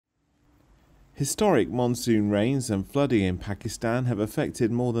Historic monsoon rains and flooding in Pakistan have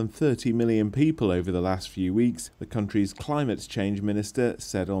affected more than 30 million people over the last few weeks, the country's climate change minister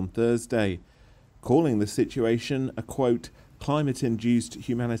said on Thursday, calling the situation a, quote, climate-induced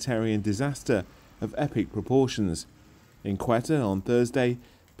humanitarian disaster of epic proportions. In Quetta on Thursday,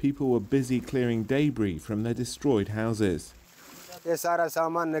 people were busy clearing debris from their destroyed houses.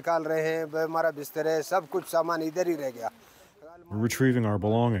 We're retrieving our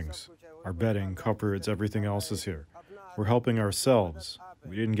belongings. Our bedding, cupboards, everything else is here. We're helping ourselves.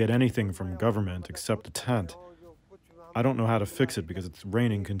 We didn't get anything from government except a tent. I don't know how to fix it because it's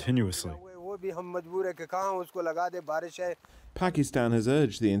raining continuously. Pakistan has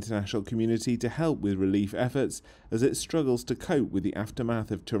urged the international community to help with relief efforts as it struggles to cope with the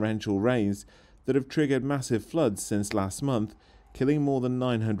aftermath of torrential rains that have triggered massive floods since last month, killing more than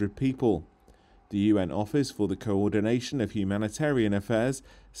 900 people. The UN Office for the Coordination of Humanitarian Affairs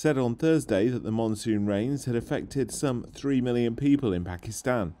said on Thursday that the monsoon rains had affected some 3 million people in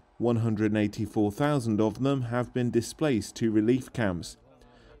Pakistan. 184,000 of them have been displaced to relief camps.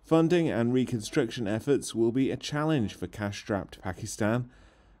 Funding and reconstruction efforts will be a challenge for cash-strapped Pakistan.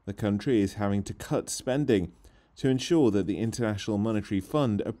 The country is having to cut spending to ensure that the International Monetary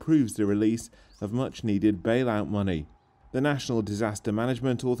Fund approves the release of much-needed bailout money. The National Disaster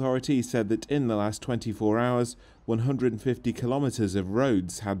Management Authority said that in the last 24 hours, 150 kilometres of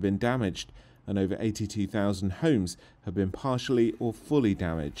roads had been damaged and over 82,000 homes have been partially or fully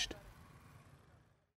damaged.